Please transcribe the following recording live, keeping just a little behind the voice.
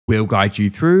We'll guide you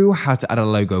through how to add a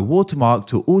logo watermark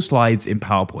to all slides in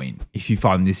PowerPoint. If you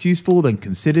find this useful, then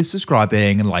consider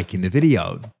subscribing and liking the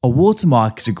video. A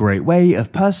watermark is a great way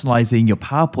of personalizing your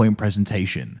PowerPoint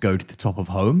presentation. Go to the top of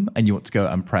Home and you want to go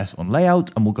and press on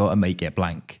Layout, and we'll go and make it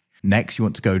blank. Next, you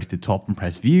want to go to the top and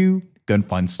press View. Go and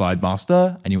find Slide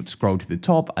Master, and you want to scroll to the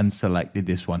top and select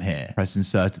this one here. Press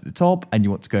Insert at the top, and you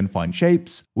want to go and find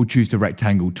Shapes. We'll choose the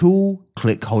Rectangle tool,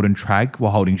 click, hold and drag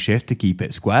while holding Shift to keep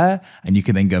it square, and you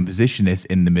can then go and position this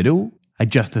in the middle.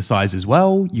 Adjust the size as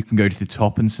well. You can go to the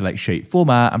top and select Shape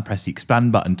Format and press the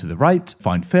Expand button to the right.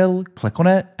 Find Fill, click on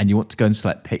it, and you want to go and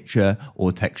select Picture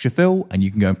or Texture Fill, and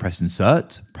you can go and press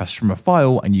Insert. Press from a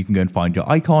file, and you can go and find your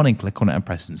icon and click on it and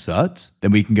press Insert. Then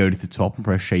we can go to the top and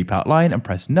press Shape Outline and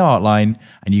press No Outline,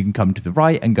 and you can come to the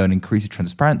right and go and increase the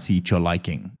transparency to your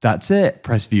liking. That's it.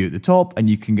 Press View at the top, and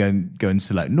you can go and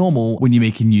select Normal. When you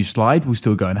make a new slide, we'll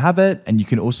still go and have it, and you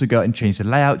can also go and change the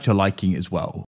layout to your liking as well.